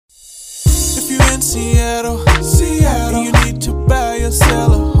you're in Seattle, and you need to buy or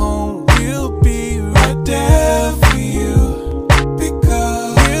sell a home, we'll be right there for you.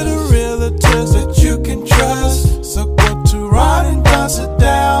 Because we're the realtors that you can trust. So go to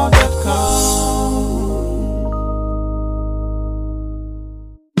ronanddonsitdown.com.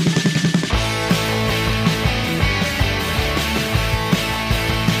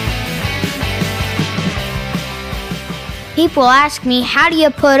 People ask me, how do you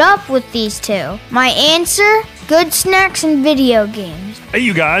put up with these two? My answer? Good snacks and video games. Hey,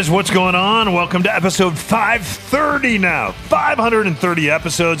 you guys, what's going on? Welcome to episode 530 now. 530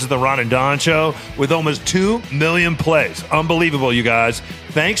 episodes of the Ron and Don Show with almost 2 million plays. Unbelievable, you guys.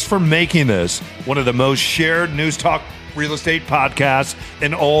 Thanks for making this one of the most shared news talk real estate podcasts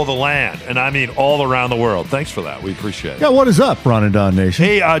in all the land. And I mean all around the world. Thanks for that. We appreciate it. Yeah, what is up, Ron and Don Nation?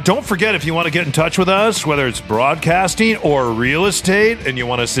 Hey, don't forget, if you want to get in touch with us, whether it's broadcasting or real estate, and you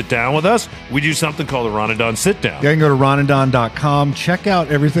want to sit down with us, we do something called the Ron and Don Sit Down. Yeah, you can go to ronanddon.com, check out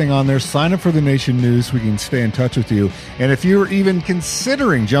everything on there, sign up for the Nation News so we can stay in touch with you. And if you're even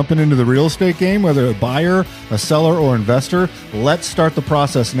considering jumping into the real estate game, whether a buyer, a seller, or investor, let's start the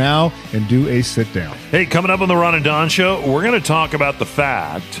process now and do a sit down. Hey, coming up on the Ron and Don Show, we're going to talk about the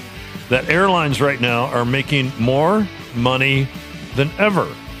fact that airlines right now are making more money than ever.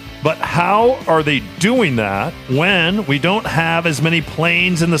 But how are they doing that when we don't have as many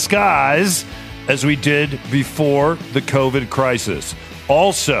planes in the skies as we did before the COVID crisis?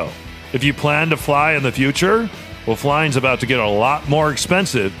 Also, if you plan to fly in the future, well, flying's about to get a lot more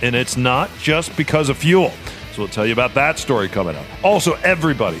expensive, and it's not just because of fuel. So we'll tell you about that story coming up. Also,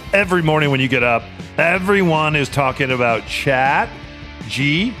 everybody, every morning when you get up, everyone is talking about Chat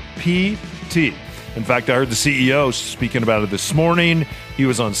GPT. In fact, I heard the CEO speaking about it this morning. He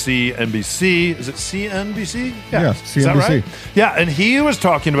was on CNBC. Is it CNBC? Yeah, CNBC. Is that right? Yeah, and he was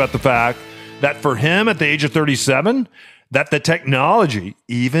talking about the fact that for him at the age of 37, that the technology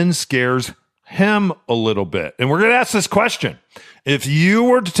even scares him a little bit. And we're going to ask this question. If you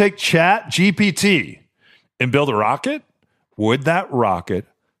were to take Chat GPT and build a rocket, would that rocket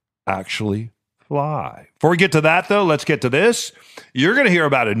actually fly? Before we get to that, though, let's get to this. You're going to hear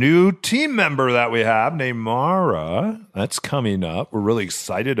about a new team member that we have named Mara. That's coming up. We're really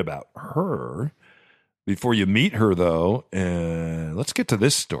excited about her. Before you meet her, though, let's get to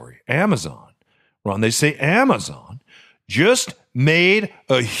this story. Amazon. Ron, they say Amazon just made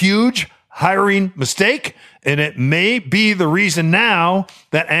a huge hiring mistake, and it may be the reason now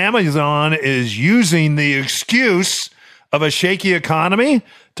that Amazon is using the excuse of a shaky economy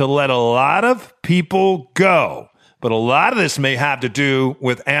to let a lot of people go. But a lot of this may have to do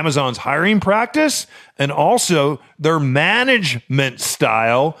with Amazon's hiring practice and also their management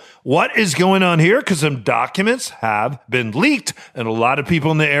style. What is going on here? Because some documents have been leaked, and a lot of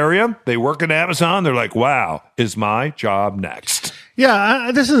people in the area, they work at Amazon. They're like, wow, is my job next?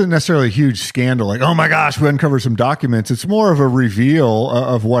 Yeah, this isn't necessarily a huge scandal. Like, oh my gosh, we uncovered some documents. It's more of a reveal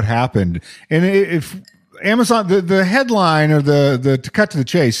of what happened. And if Amazon, the headline or the to cut to the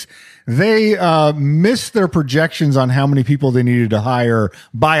chase, they missed their projections on how many people they needed to hire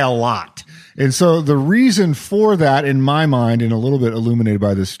by a lot. And so the reason for that, in my mind, and a little bit illuminated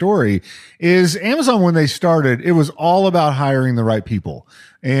by this story, is Amazon, when they started, it was all about hiring the right people.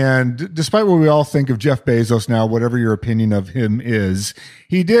 And despite what we all think of Jeff Bezos now, whatever your opinion of him is,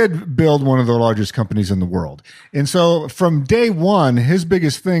 he did build one of the largest companies in the world. And so from day one, his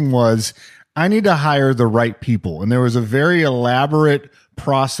biggest thing was, I need to hire the right people. And there was a very elaborate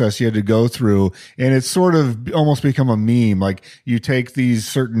process you had to go through, and it's sort of almost become a meme. Like, you take these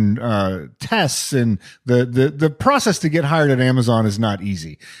certain tests, and the process to get hired at Amazon is not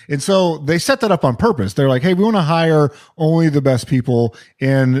easy. And so they set that up on purpose. They're like, hey, we want to hire only the best people,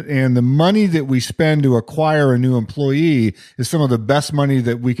 and the money that we spend to acquire a new employee is some of the best money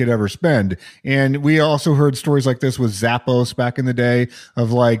that we could ever spend. And we also heard stories like this with Zappos back in the day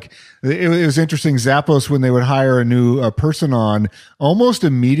of, like, it was interesting. Zappos, when they would hire a new person on, almost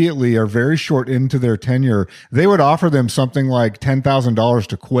immediately or very short into their tenure, they would offer them something like $10,000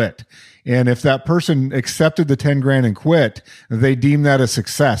 to quit. And if that person accepted the 10 grand and quit, they deemed that a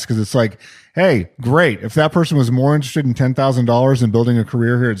success, because it's like, hey, great. If that person was more interested in $10,000 in building a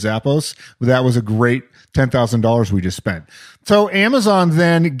career here at Zappos, that was a great $10,000 we just spent. So Amazon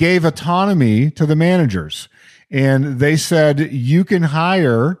then gave autonomy to the managers, and they said, you can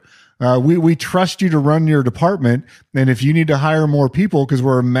hire. We trust you to run your department, and if you need to hire more people, because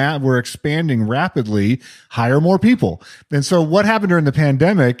we're expanding rapidly, hire more people. And so what happened during the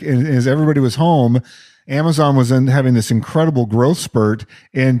pandemic is everybody was home. Amazon was in having this incredible growth spurt,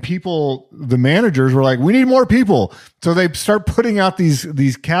 and the managers were like, we need more people. So they start putting out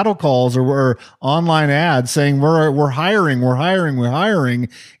these cattle calls or online ads saying we're hiring.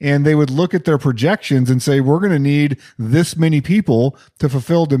 And they would look at their projections and say, we're going to need this many people to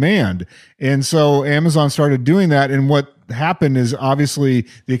fulfill demand. And so Amazon started doing that. And what happened is obviously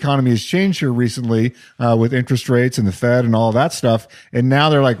the economy has changed here recently with interest rates and the Fed and all that stuff. And now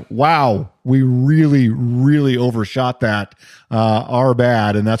they're like, wow, we really, really overshot that. Our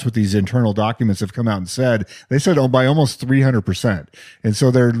bad. And that's what these internal documents have come out and said. They said, by almost 300%. And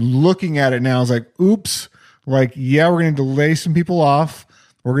so they're looking at it now. It's like, oops, like, yeah, we're going to delay some people off.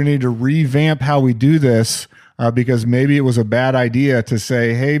 We're going to need to revamp how we do this. Because maybe it was a bad idea to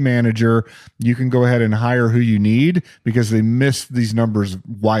say, hey, manager, you can go ahead and hire who you need, because they missed these numbers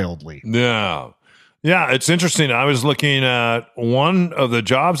wildly. Yeah. Yeah, it's interesting. I was looking at one of the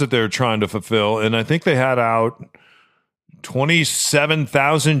jobs that they're trying to fulfill, and I think they had out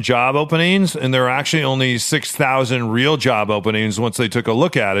 27,000 job openings, and there are actually only 6,000 real job openings once they took a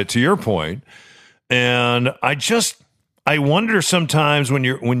look at it, to your point. And I wonder sometimes when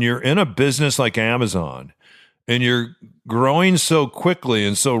you're in a business like Amazon, and you're growing so quickly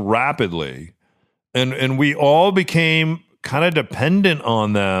and so rapidly, and we all became kind of dependent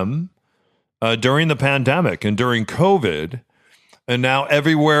on them during the pandemic and during COVID. And now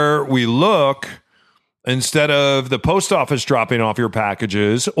everywhere we look, instead of the post office dropping off your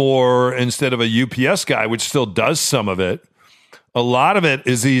packages, or instead of a UPS guy, which still does some of it, a lot of it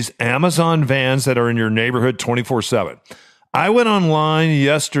is these Amazon vans that are in your neighborhood 24/7. I went online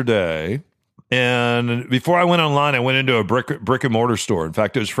yesterday, and before I went online, I went into a brick and mortar store. In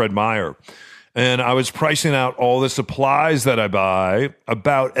fact, it was Fred Meyer. And I was pricing out all the supplies that I buy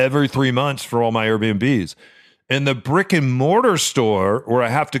about every 3 months for all my Airbnbs. In the brick and mortar store, where I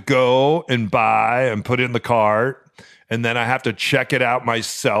have to go and buy and put it in the cart, and then I have to check it out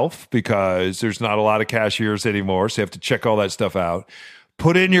myself because there's not a lot of cashiers anymore. So you have to check all that stuff out,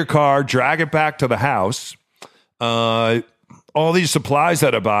 put it in your car, drag it back to the house. All these supplies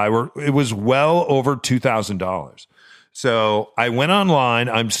that I buy it was well over $2,000. So I went online.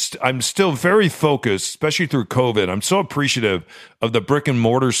 I'm still very focused, especially through COVID. I'm so appreciative of the brick and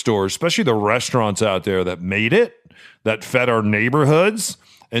mortar stores, especially the restaurants out there that made it, that fed our neighborhoods.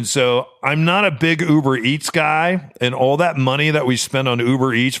 And so I'm not a big Uber Eats guy, and all that money that we spend on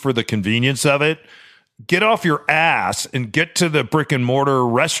Uber Eats for the convenience of it. Get off your ass and get to the brick and mortar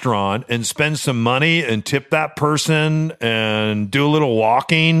restaurant and spend some money and tip that person and do a little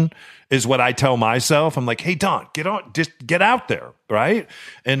walking is what I tell myself. I'm like, hey, Don, just get out there, right?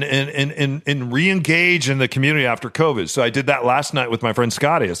 And re-engage in the community after COVID. So I did that last night with my friend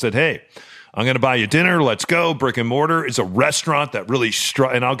Scotty. I said, hey, I'm going to buy you dinner. Let's go. Brick and mortar is a restaurant that really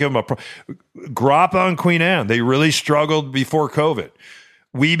and I'll give them Grappa on Queen Anne. They really struggled before COVID.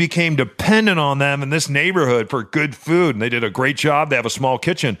 We became dependent on them in this neighborhood for good food, and they did a great job. They have a small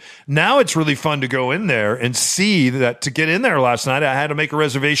kitchen. Now it's really fun to go in there and see that. To get in there last night, I had to make a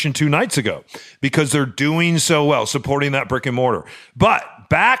reservation 2 nights ago because they're doing so well, supporting that brick and mortar. But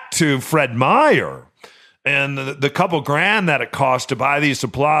back to Fred Meyer and the couple grand that it cost to buy these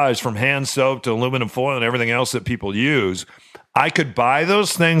supplies, from hand soap to aluminum foil and everything else that people use. I could buy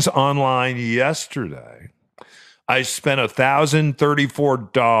those things online yesterday. I spent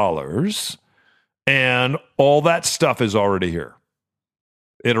 $1,034, and all that stuff is already here.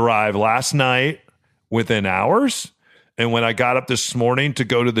 It arrived last night within hours, and when I got up this morning to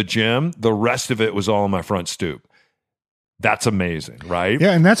go to the gym, the rest of it was all on my front stoop. That's amazing, right?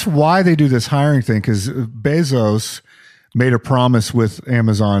 Yeah, and that's why they do this hiring thing, because Bezos made a promise with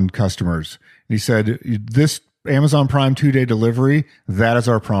Amazon customers. He said, this Amazon Prime 2-day delivery, that is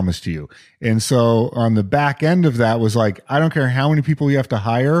our promise to you. And so on the back end of that was like, I don't care how many people you have to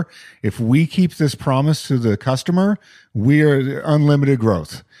hire. If we keep this promise to the customer, we are unlimited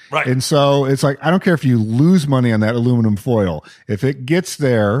growth. Right. And so it's like, I don't care if you lose money on that aluminum foil. If it gets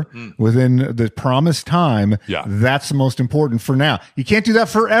there within the promised time, that's the most important for now. You can't do that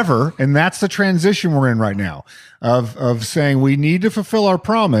forever. And that's the transition we're in right now of saying we need to fulfill our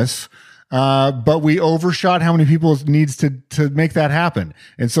promise. But we overshot how many people it needs to make that happen.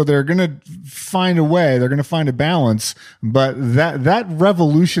 And so they're going to find a way. They're going to find a balance. But that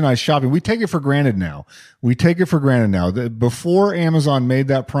revolutionized shopping, we take it for granted now. Before Amazon made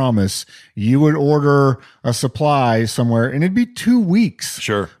that promise, you would order a supply somewhere and it'd be 2 weeks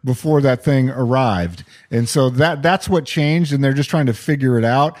before that thing arrived. And so that's what changed, and they're just trying to figure it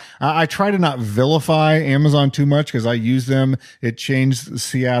out. I try to not vilify Amazon too much because I use them. It changed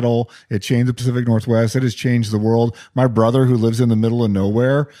Seattle. It It changed the Pacific Northwest. It has changed the world. My brother, who lives in the middle of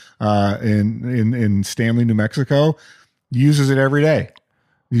nowhere in Stanley, New Mexico, uses it every day.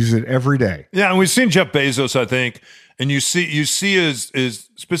 Uses it every day. Yeah, and we've seen Jeff Bezos, I think, and you see as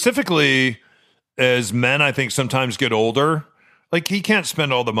specifically as men, I think, sometimes get older, like he can't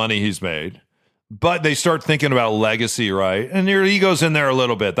spend all the money he's made. But they start thinking about legacy, right? And your ego's in there a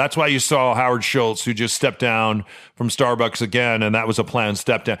little bit. That's why you saw Howard Schultz, who just stepped down from Starbucks again, and that was a planned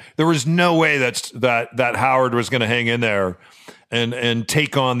step down. There was no way that Howard was going to hang in there and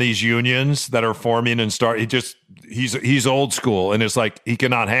take on these unions that are forming and start. He's old school, and it's like he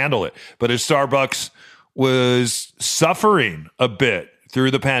cannot handle it. But as Starbucks was suffering a bit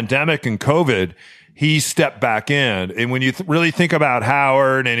through the pandemic and COVID, he stepped back in. And when you really think about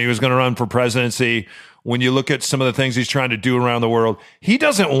Howard and he was going to run for presidency, when you look at some of the things he's trying to do around the world, he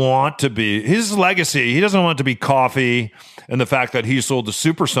doesn't want to be, his legacy, he doesn't want it to be coffee and the fact that he sold the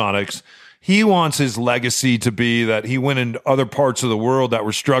Supersonics. He wants his legacy to be that he went into other parts of the world that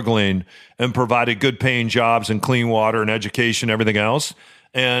were struggling and provided good paying jobs and clean water and education, everything else.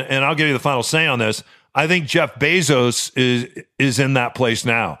 And I'll give you the final say on this. I think Jeff Bezos is in that place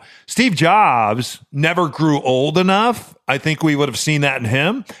now. Steve Jobs never grew old enough. I think we would have seen that in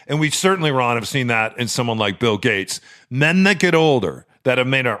him. And we certainly, Ron, have seen that in someone like Bill Gates. Men that get older, that have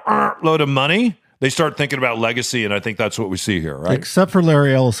made a load of money, they start thinking about legacy. And I think that's what we see here, right? Except for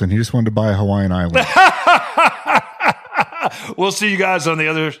Larry Ellison. He just wanted to buy a Hawaiian island. We'll see you guys on the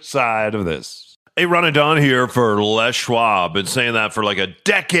other side of this. Hey, Ron and Don here for Les Schwab. Been saying that for like a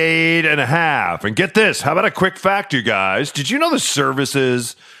decade and a half. And get this, how about a quick fact, you guys? Did you know the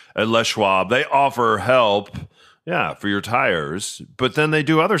services at Les Schwab, they offer help, for your tires, but then they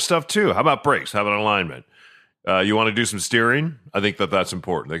do other stuff too. How about brakes? How about alignment? You want to do some steering? I think that's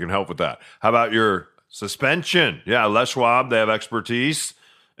important. They can help with that. How about your suspension? Yeah, Les Schwab, they have expertise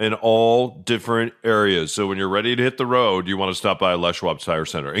in all different areas. So when you're ready to hit the road, you want to stop by a Les Schwab Tire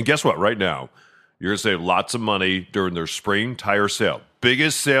Center. And guess what? Right now, you're going to save lots of money during their spring tire sale.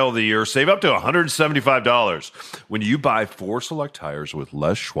 Biggest sale of the year. Save up to $175 when you buy 4 select tires with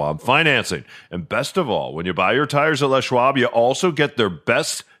Les Schwab financing. And best of all, when you buy your tires at Les Schwab, you also get their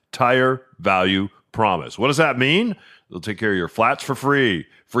best tire value promise. What does that mean? They'll take care of your flats for free,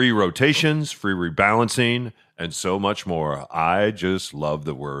 free rotations, free rebalancing, and so much more. I just love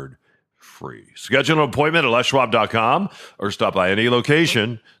the word free. Schedule an appointment at leschwab.com or stop by any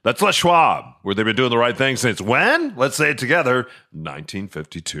location. That's Les Schwab, where they've been doing the right thing since when? Let's say it together,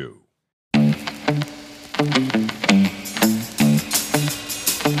 1952.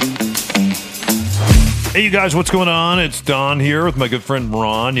 Hey, you guys, what's going on? It's Don here with my good friend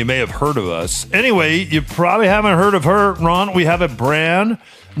Ron. You may have heard of us. Anyway, you probably haven't heard of her, Ron. We have a brand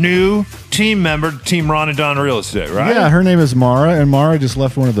new team member, Team Ron and Don Real Estate, right? Yeah, her name is Mara, and Mara just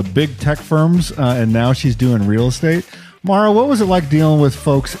left one of the big tech firms, and now she's doing real estate. Mara, what was it like dealing with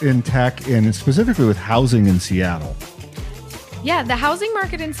folks in tech and specifically with housing in Seattle? Yeah, the housing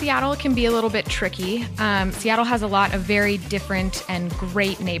market in Seattle can be a little bit tricky. Seattle has a lot of very different and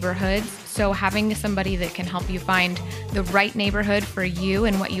great neighborhoods. So having somebody that can help you find the right neighborhood for you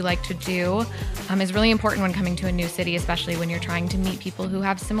and what you like to do is really important when coming to a new city, especially when you're trying to meet people who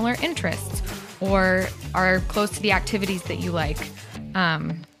have similar interests or are close to the activities that you like.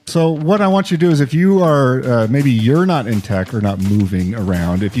 So what I want you to do is if you are, maybe you're not in tech or not moving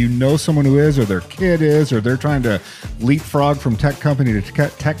around, if you know someone who is or their kid is or they're trying to leapfrog from tech company to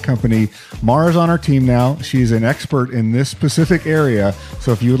tech company, Mara's on our team now. She's an expert in this specific area.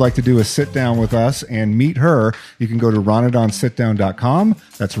 So if you would like to do a sit down with us and meet her, you can go to ronadonsitdown.com.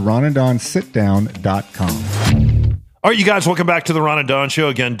 That's ronadonsitdown.com. All right, you guys, welcome back to the Ron and Don Show.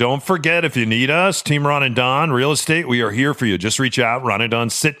 Again, don't forget, if you need us, Team Ron and Don Real Estate, we are here for you. Just reach out,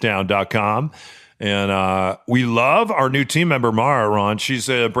 ronadonsitdown.com. And we love our new team member, Mara, Ron. She's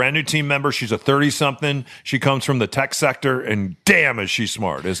a brand new team member. She's a 30-something. She comes from the tech sector, and damn, is she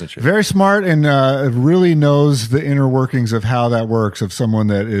smart, isn't she? Very smart, and really knows the inner workings of how that works, of someone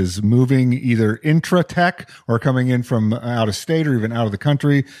that is moving either intra-tech or coming in from out of state or even out of the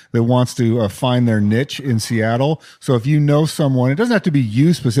country that wants to find their niche in Seattle. So if you know someone, it doesn't have to be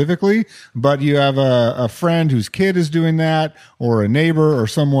you specifically, but you have a friend whose kid is doing that, or a neighbor or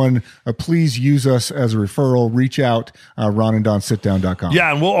someone, please use us as a referral. Reach out, ronandonsitdown.com.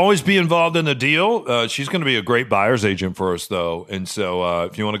 Yeah, and we'll always be involved in the deal. She's going to be a great buyer's agent for us, though. And so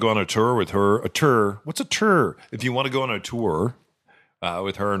if you want to go on a tour with her, what's a tour? If you want to go on a tour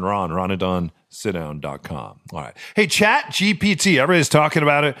with her and Ron, ronandonsitdown.com. All right. Hey, Chat GPT, everybody's talking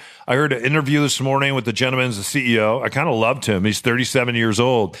about it. I heard an interview this morning with the gentleman who's the CEO. I kind of loved him. He's 37 years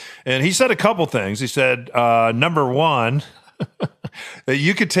old. And he said a couple things. He said, number one, that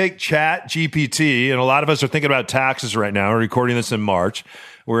you could take Chat GPT, and a lot of us are thinking about taxes right now. We're recording this in March.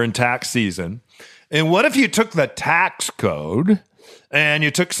 We're in tax season. And what if you took the tax code and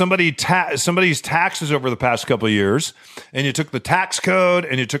you took somebody's taxes over the past couple of years, and you took the tax code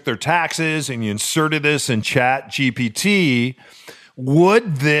and you took their taxes and you inserted this in Chat GPT?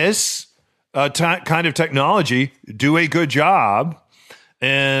 Would this kind of technology do a good job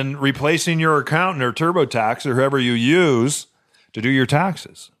in replacing your accountant or TurboTax or whoever you use to do your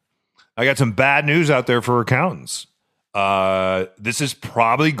taxes? I got some bad news out there for accountants. This is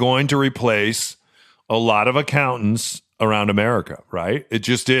probably going to replace a lot of accountants around America, right? It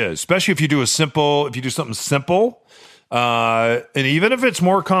just is, especially if you do something simple, and even if it's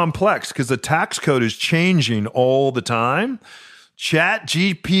more complex, because the tax code is changing all the time. Chat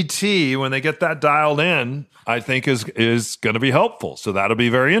GPT, when they get that dialed in, I think is going to be helpful. So that'll be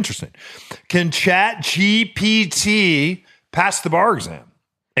very interesting. Can Chat GPT pass the bar exam?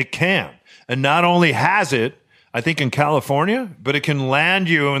 It can. And not only has it, I think in California, but it can land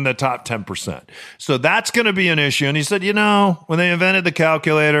you in the top 10%. So that's going to be an issue. And he said, when they invented the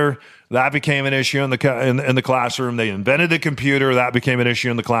calculator, that became an issue in the classroom. They invented the computer, that became an issue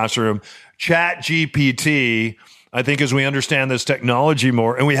in the classroom. Chat GPT, I think, as we understand this technology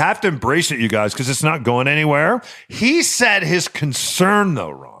more, and we have to embrace it, you guys, because it's not going anywhere. He said his concern,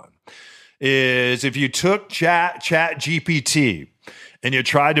 though, Ron, is if you took Chat GPT and you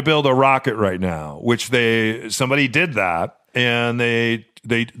tried to build a rocket right now, which somebody did that, and they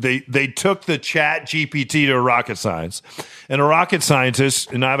took the Chat GPT to rocket science, and a rocket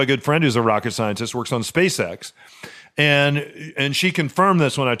scientist, and I have a good friend who's a rocket scientist, works on SpaceX, and she confirmed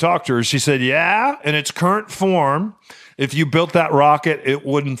this when I talked to her. She said, yeah, in its current form, if you built that rocket, it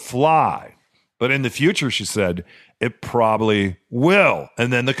wouldn't fly. But in the future, she said, it probably will.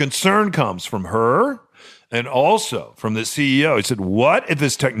 And then the concern comes from her and also from the CEO. He said, what if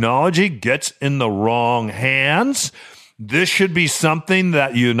this technology gets in the wrong hands? This should be something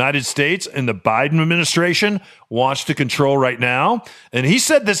that the United States and the Biden administration wants to control right now. And he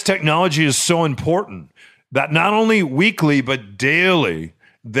said this technology is so important that not only weekly, but daily,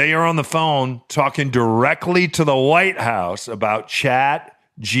 they are on the phone talking directly to the White House about Chat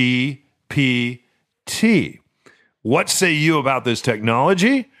GPT. What say you about this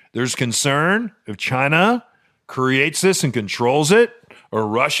technology? There's concern if China creates this and controls it, or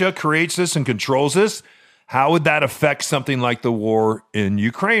Russia creates this and controls this. How would that affect something like the war in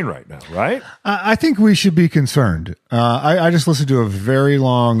Ukraine right now, right? I think we should be concerned. I just listened to a very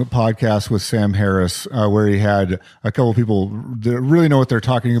long podcast with Sam Harris where he had a couple of people that really know what they're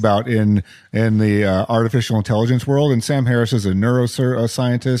talking about in the artificial intelligence world. And Sam Harris is a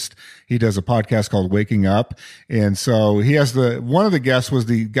neuroscientist. He does a podcast called Waking Up. And so he has one of the guests was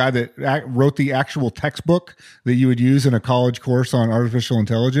the guy that wrote the actual textbook that you would use in a college course on artificial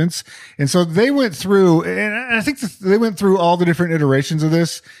intelligence. And so they went through, and I think they went through all the different iterations of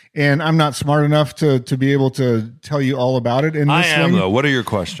this. And I'm not smart enough to be able to tell you all about it. I am, though. What are your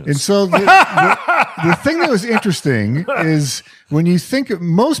questions? And so the thing that was interesting is when you think,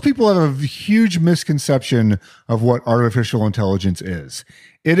 most people have a huge misconception of what artificial intelligence is.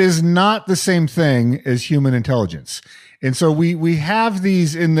 It is not the same thing as human intelligence. And so we have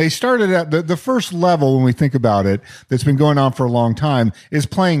these, and they started at the first level when we think about it, that's been going on for a long time, is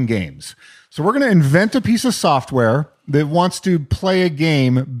playing games. So we're going to invent a piece of software that wants to play a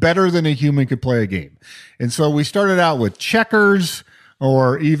game better than a human could play a game. And so we started out with checkers,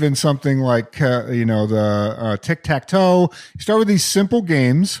 or even something like, the tic-tac-toe. You start with these simple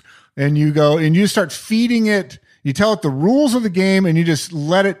games, and you go and you start feeding it. You tell it the rules of the game, and you just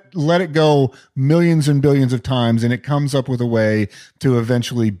let it go millions and billions of times, and it comes up with a way to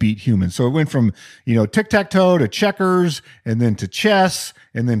eventually beat humans. So it went from, tic-tac-toe to checkers, and then to chess,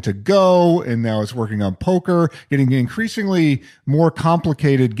 and then to Go, and now it's working on poker, getting increasingly more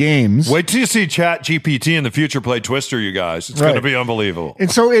complicated games. Wait till you see Chat GPT in the future play Twister, you guys. It's going to be unbelievable. And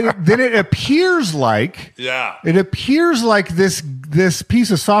so then it appears like this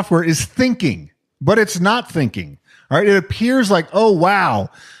piece of software is thinking. But it's not thinking. All right. It appears like, oh, wow,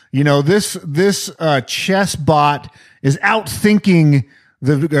 this chess bot is outthinking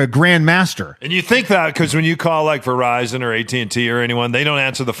the grandmaster. And you think that because when you call like Verizon or AT&T or anyone, they don't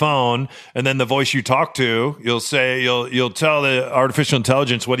answer the phone, and then the voice you talk to, you'll tell the artificial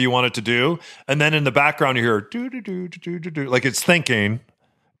intelligence what do you want it to do, and then in the background you hear do do do do do do, like it's thinking.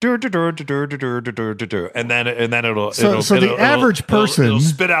 And then it'll the average person it'll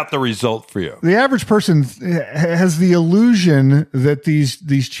spit out the result for you. The average person has the illusion that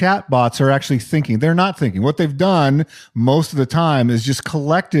these chat bots are actually thinking. They're not thinking. What they've done most of the time is just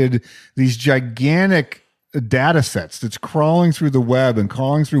collected these gigantic data sets, that's crawling through the web and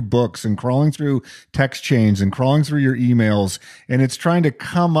crawling through books and crawling through text chains and crawling through your emails. And it's trying to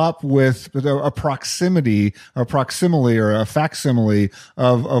come up with a proximity, a facsimile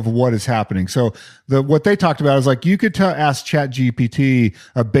of what is happening. So what they talked about is like, you could ask Chat GPT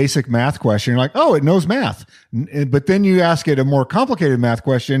a basic math question. You're like, oh, it knows math. But then you ask it a more complicated math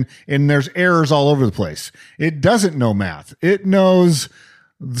question and there's errors all over the place. It doesn't know math. It knows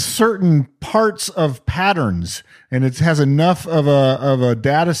certain parts of patterns, and it has enough of a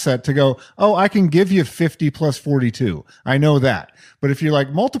data set to go, oh, I can give you 50 plus 42. I know that. But if you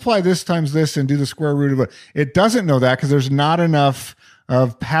like multiply this times this and do the square root of it, it doesn't know that because there's not enough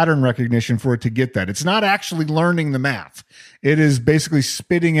of pattern recognition for it to get that. It's not actually learning the math. It is basically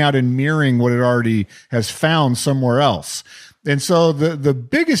spitting out and mirroring what it already has found somewhere else. And so the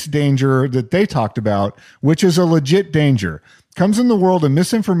biggest danger that they talked about, which is a legit danger, comes in the world of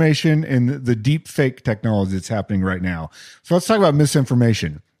misinformation and the deep fake technology that's happening right now. So let's talk about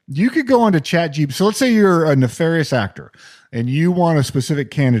misinformation. You could go onto Chat GPT. So let's say you're a nefarious actor and you want a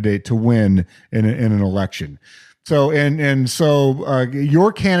specific candidate to win in an election. So, so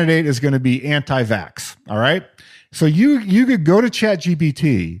your candidate is going to be anti-vax. All right. So you could go to Chat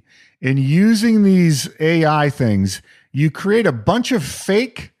GPT and using these AI things, you create a bunch of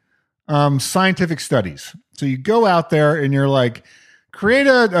fake scientific studies. So you go out there and you're like, create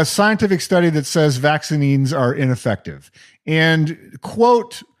a scientific study that says vaccines are ineffective and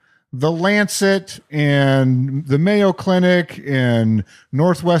quote the Lancet and the Mayo Clinic and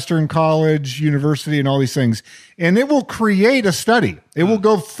Northwestern College University and all these things. And it will create a study. It will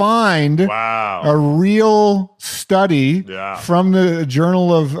go find a real study from the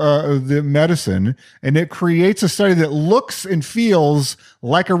Journal of the Medicine. And it creates a study that looks and feels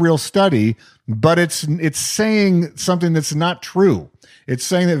like a real study, but it's saying something that's not true. It's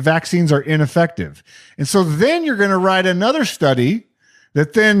saying that vaccines are ineffective. And so then you're going to write another study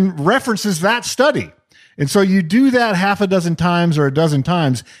that then references that study. And so you do that half a dozen times or a dozen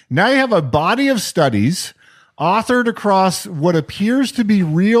times. Now you have a body of studies authored across what appears to be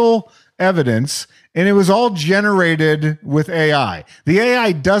real evidence, and it was all generated with AI. The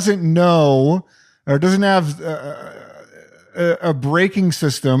AI doesn't know or doesn't have a braking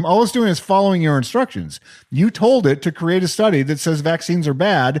system. All it's doing is following your instructions. You told it to create a study that says vaccines are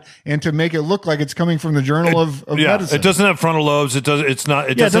bad and to make it look like it's coming from the Journal of Medicine. It doesn't have frontal lobes. It doesn't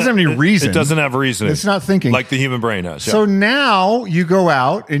have any reason. It doesn't have reason. It's not thinking like the human brain has. So now you go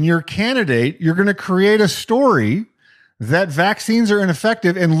out and your candidate, you're going to create a story that vaccines are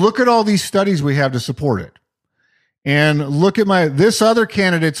ineffective and look at all these studies we have to support it. And look at this other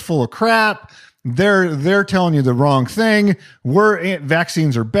candidate's full of crap. They're telling you the wrong thing.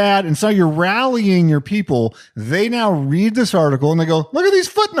 Vaccines are bad. And so you're rallying your people. They now read this article and they go, look at these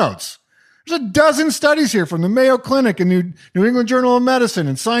footnotes. There's a dozen studies here from the Mayo Clinic and New England Journal of Medicine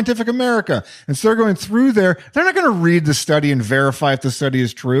and Scientific America. And so they're going through there. They're not going to read the study and verify if the study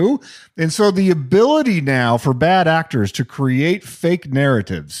is true. And so the ability now for bad actors to create fake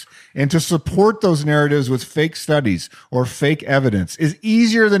narratives and to support those narratives with fake studies or fake evidence is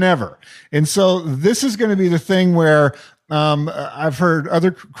easier than ever. And so this is going to be the thing where I've heard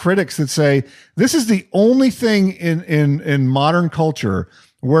other critics that say this is the only thing in modern culture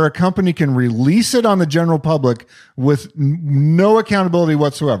where a company can release it on the general public with no accountability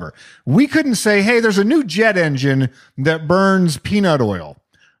whatsoever. We couldn't say, hey, there's a new jet engine that burns peanut oil.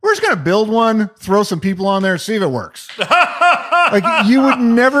 We're just going to build one, throw some people on there, see if it works. Like, you would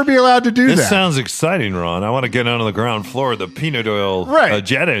never be allowed to do that. This sounds exciting, Ron. I want to get on the ground floor of the peanut oil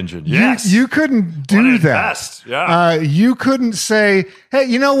jet engine. Yes. You couldn't do that. Yeah. You couldn't say, hey,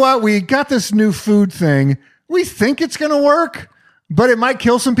 you know what? We got this new food thing. We think it's going to work, but it might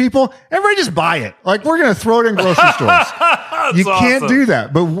kill some people. Everybody just buy it. Like, we're going to throw it in grocery stores. You can't do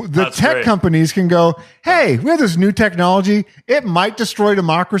that. But the tech companies can go, hey, we have this new technology. It might destroy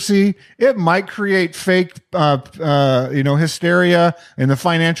democracy. It might create fake, hysteria in the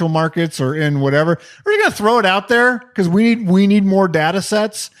financial markets or in whatever. We're going to throw it out there because we need more data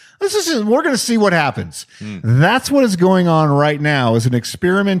sets. We're going to see what happens. That's what is going on right now, is an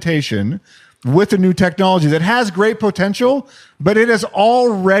experimentation with a new technology that has great potential, but it has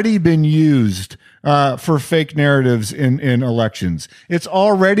already been used for fake narratives in elections. It's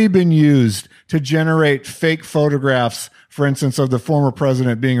already been used to generate fake photographs, for instance, of the former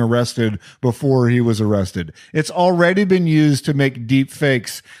president being arrested before he was arrested. It's already been used to make deep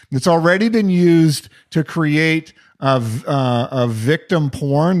fakes. It's already been used to create of victim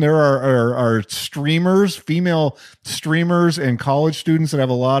porn. There are streamers, female streamers, and college students that have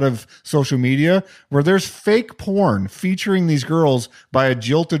a lot of social media where there's fake porn featuring these girls by a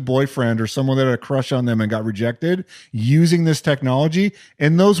jilted boyfriend or someone that had a crush on them and got rejected using this technology.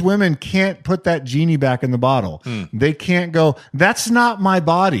 And those women can't put that genie back in the bottle. They can't go, that's not my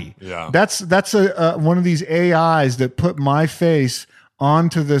body. Yeah. That's one of these AIs that put my face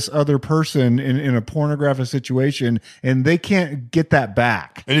onto this other person in a pornographic situation, and they can't get that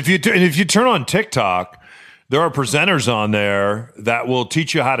back. And if you turn on TikTok, there are presenters on there that will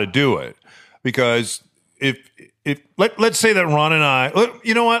teach you how to do it. Because let's say that Ron and I,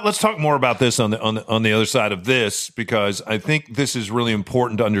 you know what? Let's talk more about this on the other side of this, because I think this is really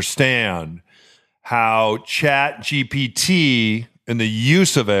important to understand how Chat GPT and the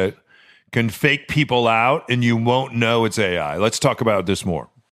use of it can fake people out and you won't know it's AI. Let's talk about this more.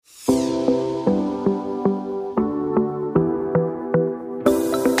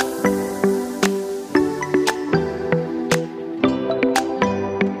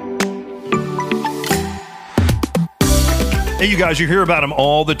 Hey, you guys, you hear about them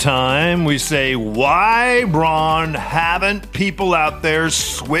all the time. We say, why, Braun, haven't people out there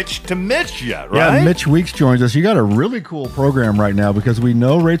switched to Mitch yet, right? Yeah, Mitch Weeks joins us. You got a really cool program right now because we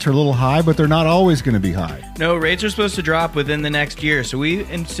know rates are a little high, but they're not always going to be high. No, rates are supposed to drop within the next year. So we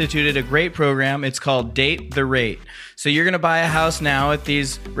instituted a great program. It's called Date the Rate. So you're going to buy a house now at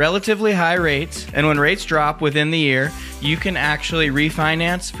these relatively high rates, and when rates drop within the year, you can actually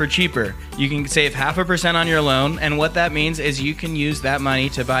refinance for cheaper. You can save 0.5% on your loan, and what that means is you can use that money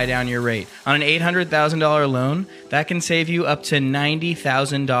to buy down your rate. On an $800,000 loan, that can save you up to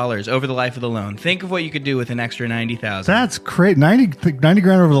 $90,000 over the life of the loan. Think of what you could do with an extra $90,000. That's great. 90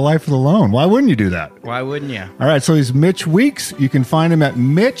 grand over the life of the loan. Why wouldn't you do that? Why wouldn't you? All right, so he's Mitch Weeks. You can find him at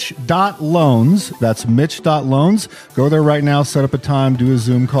mitch.loans. That's mitch.loans. Go there right now, set up a time, do a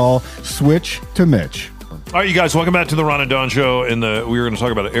Zoom call, switch to Mitch. All right, you guys, welcome back to the Ron and Don Show. We were going to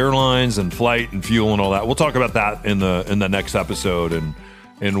talk about airlines and flight and fuel and all that. We'll talk about that in the next episode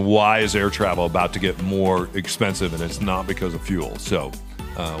and why is air travel about to get more expensive, and it's not because of fuel. So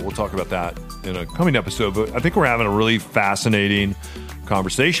we'll talk about that in a coming episode. But I think we're having a really fascinating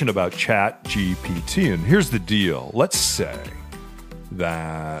conversation about Chat GPT. And here's the deal. Let's say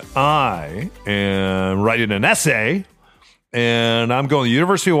that I am writing an essay and I'm going to the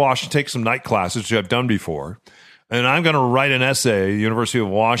University of Washington, take some night classes, which I've done before. And I'm going to write an essay at the University of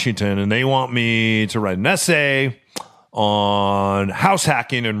Washington, and they want me to write an essay on house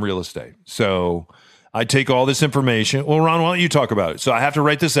hacking and real estate. So I take all this information. Well, Ron, why don't you talk about it? So I have to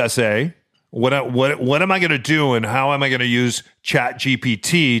write this essay. What am I going to do, and how am I going to use Chat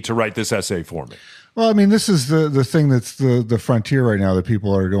GPT to write this essay for me? Well, I mean, this is the thing that's the frontier right now that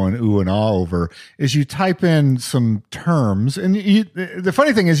people are going ooh and ah over, is you type in some terms. And the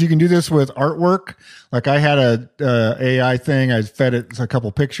funny thing is you can do this with artwork. Like I had a AI thing. I fed it a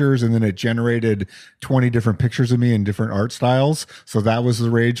couple pictures, and then it generated 20 different pictures of me in different art styles. So that was the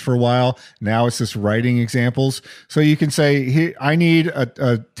rage for a while. Now it's just writing examples. So you can say, I need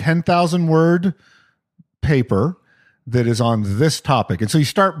a 10,000 word paper that is on this topic. And so you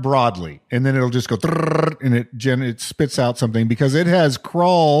start broadly, and then it'll just go and it spits out something because it has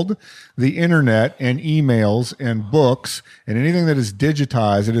crawled the internet and emails and books and anything that is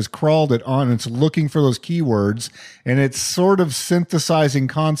digitized. It has crawled it on. It's looking for those keywords, and it's sort of synthesizing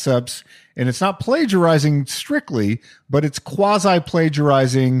concepts, and it's not plagiarizing strictly, but it's quasi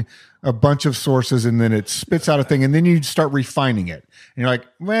plagiarizing a bunch of sources, and then it spits out a thing, and then you start refining it. And you're like,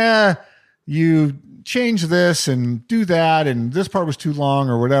 well, you change this and do that, and this part was too long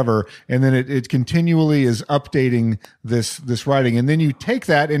or whatever, and then it continually is updating this writing, and then you take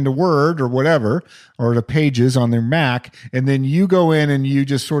that into Word or whatever, or the Pages on their Mac, and then you go in and you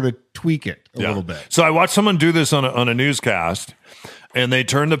just sort of tweak it a little bit. So I watched someone do this on a newscast, and they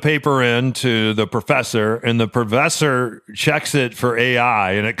turn the paper in to the professor, and the professor checks it for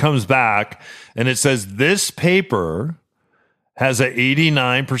AI, and it comes back and it says this paper has an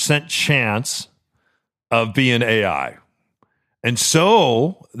 89% chance of being AI. And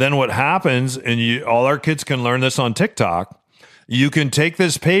so then what happens, and all our kids can learn this on TikTok, you can take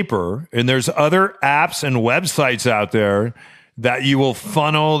this paper, and there's other apps and websites out there that you will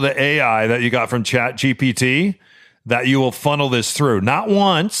funnel the AI that you got from Chat GPT, that you will funnel this through. Not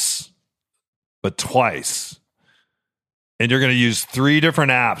once, but twice. And you're going to use 3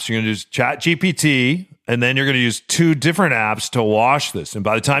 different apps. You're going to use Chat GPT, and then you're going to use 2 different apps to wash this. And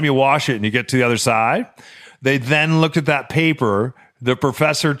by the time you wash it and you get to the other side, they then looked at that paper. The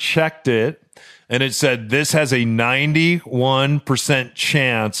professor checked it, and it said, this has a 91%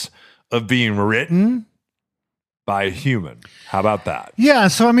 chance of being written by a human. How about that? Yeah.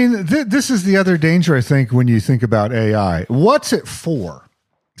 So, I mean, this is the other danger, I think, when you think about AI. What's it for?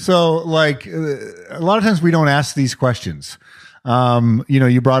 So, like, a lot of times we don't ask these questions.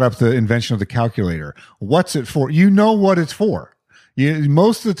 You brought up the invention of the calculator. What's it for? You know what it's for.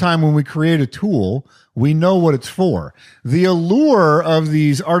 Most of the time when we create a tool, we know what it's for. The allure of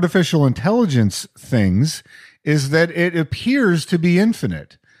these artificial intelligence things is that it appears to be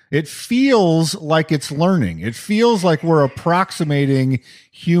infinite. It feels like it's learning. It feels like we're approximating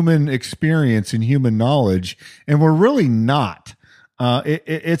human experience and human knowledge, and we're really not.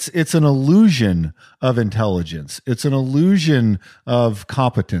 It's an illusion of intelligence. It's an illusion of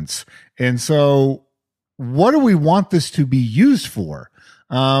competence. And so what do we want this to be used for?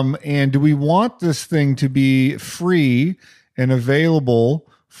 And do we want this thing to be free and available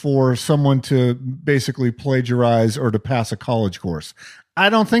for someone to basically plagiarize or to pass a college course? I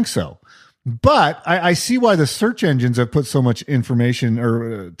don't think so. But I see why the search engines have put so much information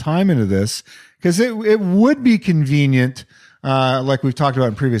or time into this, because it would be convenient. Like we've talked about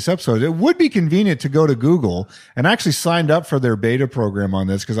in previous episodes, it would be convenient to go to Google, and I actually signed up for their beta program on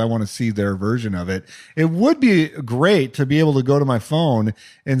this because I want to see their version of it. It would be great to be able to go to my phone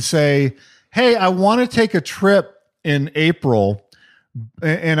and say, hey, I want to take a trip in April,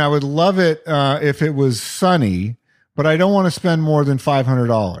 and I would love it if it was sunny, but I don't want to spend more than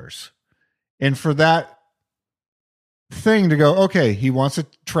 $500. And for that thing to go, okay, he wants to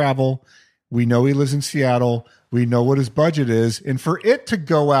travel. We know he lives in Seattle. We know what his budget is. And for it to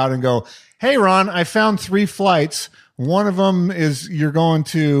go out and go, hey, Ron, I found 3 flights. One of them is you're going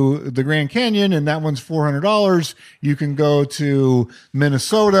to the Grand Canyon, and that one's $400. You can go to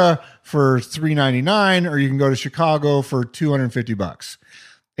Minnesota for $399, or you can go to Chicago for $250.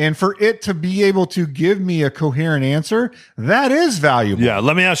 And for it to be able to give me a coherent answer, that is valuable. Yeah,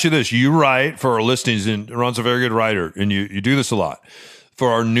 let me ask you this. You write for our listings, and Ron's a very good writer, and you do this a lot. For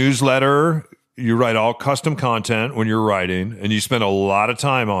our newsletter, you write all custom content when you're writing, and you spend a lot of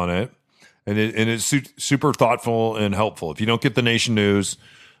time on it, and it's super thoughtful and helpful. If you don't get the Nation News,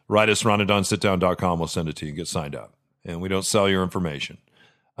 write us, ronanddonsitdown.com. We'll send it to you and get signed up. And we don't sell your information.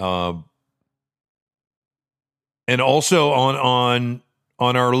 And also on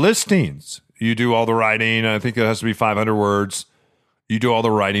our listings, you do all the writing. I think it has to be 500 words. You do all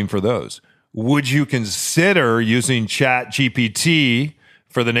the writing for those. Would you consider using Chat GPT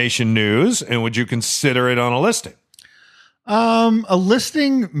for the Nation News, and would you consider it on a listing? A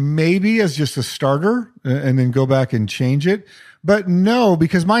listing maybe as just a starter, and then go back and change it. But no,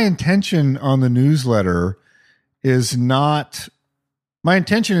 because my intention on the newsletter is not, my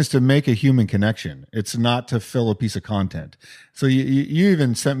intention is to make a human connection. It's not to fill a piece of content. So you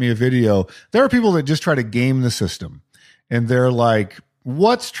even sent me a video. There are people that just try to game the system, and they're like,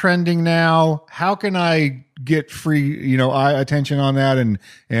 what's trending now? How can I get free, attention on that and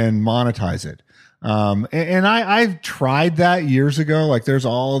monetize it? And I've tried that years ago. Like, there's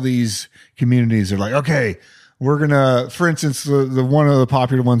all these communities that are like, okay, we're going to, for instance, the one of the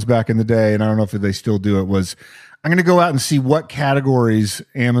popular ones back in the day, and I don't know if they still do it, was I'm going to go out and see what categories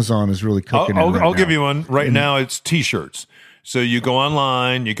Amazon is really cooking in right I'll now. give you one right now. It's t-shirts. So you go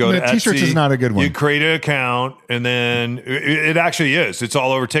online, you go to Etsy. T-shirts is not a good one. You create an account, and then it actually is. It's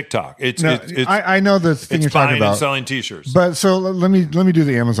all over TikTok. I know the thing you're talking about. And selling t-shirts. But so let me do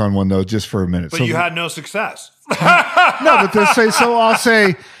the Amazon one though, just for a minute. But so you had no success. No, but I'll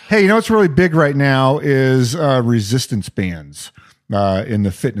say, hey, what's really big right now is resistance bands. In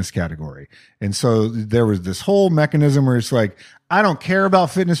the fitness category. And so there was this whole mechanism where it's like, I don't care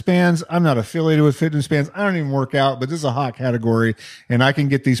about fitness bands. I'm not affiliated with fitness bands. I don't even work out, but this is a hot category, and I can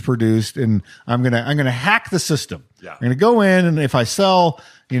get these produced, and I'm going to hack the system. Yeah. I'm going to go in, and if I sell,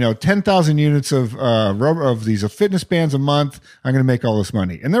 10,000 units of these fitness bands a month, I'm going to make all this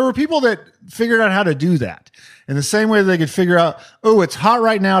money. And there were people that figured out how to do that in the same way that they could figure out, oh, it's hot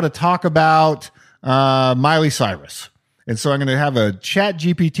right now to talk about Miley Cyrus. And so I'm going to have a Chat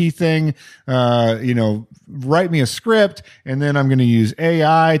GPT thing, write me a script, and then I'm going to use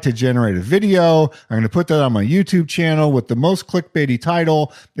AI to generate a video. I'm going to put that on my YouTube channel with the most clickbaity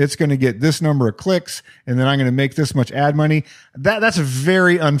title. It's going to get this number of clicks, and then I'm going to make this much ad money. That's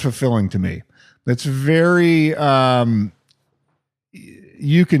very unfulfilling to me. That's very,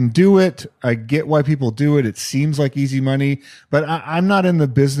 you can do it. I get why people do it. It seems like easy money, but I'm not in the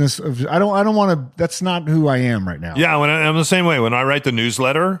business of, I don't want to, that's not who I am right now. Yeah. I'm the same way. When I write the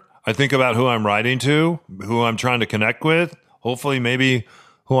newsletter, I think about who I'm writing to, who I'm trying to connect with, hopefully maybe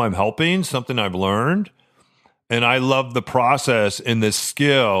who I'm helping, something I've learned. And I love the process and the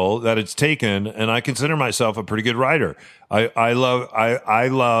skill that it's taken. And I consider myself a pretty good writer. I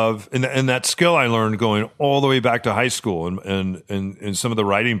love, and that skill I learned going all the way back to high school and some of the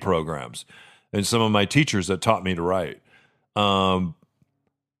writing programs and some of my teachers that taught me to write.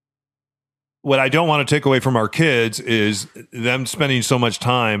 What I don't want to take away from our kids is them spending so much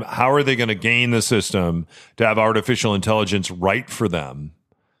time. How are they going to gain the system to have artificial intelligence write for them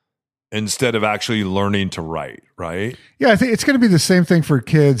instead of actually learning to write, right? Yeah, I think it's going to be the same thing for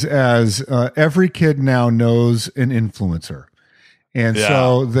kids as every kid now knows an influencer. And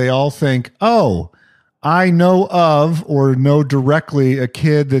so they all think, oh, I know of or know directly a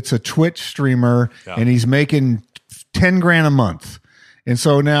kid that's a Twitch streamer and he's making 10 grand a month. And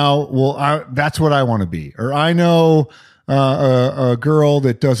so now, well, that's what I want to be. Or I know a girl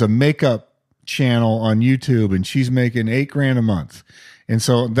that does a makeup channel on YouTube and she's making 8 grand a month. And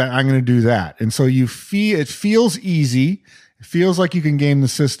so that I'm going to do that. And so it feels easy. It feels like you can game the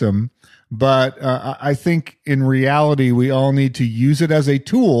system. But I think in reality, we all need to use it as a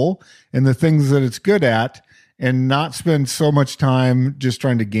tool in the things that it's good at and not spend so much time just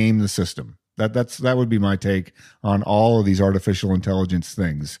trying to game the system. That would be my take on all of these artificial intelligence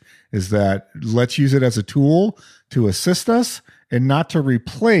things, is that let's use it as a tool to assist us and not to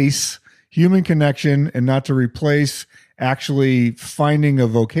replace human connection and not to replace actually finding a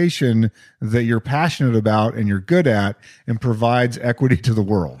vocation that you're passionate about and you're good at and provides equity to the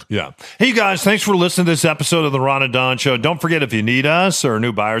world. Yeah. Hey, guys, thanks for listening to this episode of the Ron and Don Show. Don't forget, if you need us or a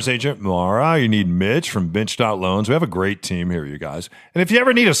new buyer's agent, Mara, you need Mitch from Bench.Loans. We have a great team here, you guys. And if you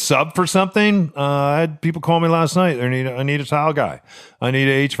ever need a sub for something, I had people call me last night. I need a tile guy. I need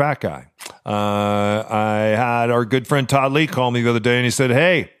an HVAC guy. I had our good friend Todd Lee call me the other day and he said,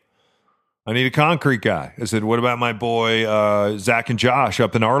 hey, I need a concrete guy. I said, what about my boy, Zach and Josh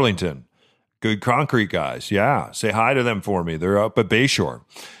up in Arlington? Good concrete guys. Yeah. Say hi to them for me. They're up at Bayshore.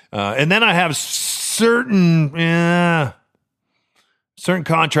 And then I have certain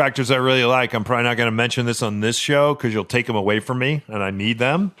contractors I really like. I'm probably not going to mention this on this show because you'll take them away from me and I need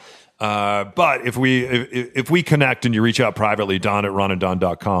them. But if we connect and you reach out privately,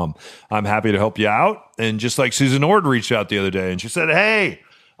 don@ronanddon.com, I'm happy to help you out. And just like Susan Ord reached out the other day and she said, hey,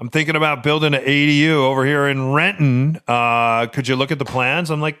 I'm thinking about building an ADU over here in Renton. Could you look at the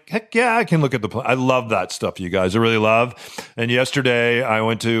plans? I'm like, heck yeah, I can look at the plan. I love that stuff, you guys. I really love. And yesterday I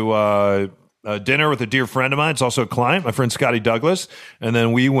went to dinner with a dear friend of mine. It's also a client, my friend Scotty Douglas. And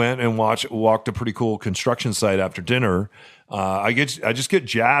then we went and walked a pretty cool construction site after dinner. I just get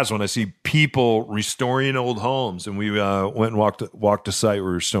jazzed when I see people restoring old homes. And we went and walked a site where we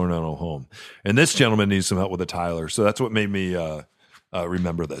were restoring an old home. And this gentleman needs some help with a tiler. So that's what made me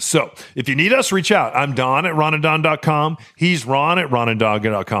remember this. So if you need us, reach out. I'm Don@ronanddon.com. He's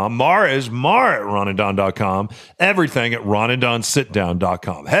Ron@ronanddon.com. Mara is Mara@ronanddon.com. Everything at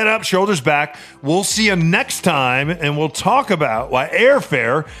ronanddonsitdown.com. Head up, shoulders back. We'll see you next time, and we'll talk about why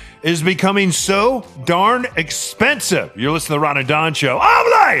airfare is becoming so darn expensive. You're listening to the Ron and Don Show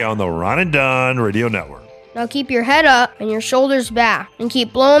on the Ron and Don Radio Network. Now keep your head up and your shoulders back and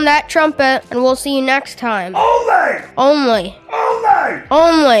keep blowing that trumpet, and we'll see you next time. Only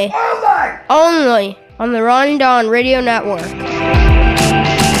on the Ron and Don Radio Network.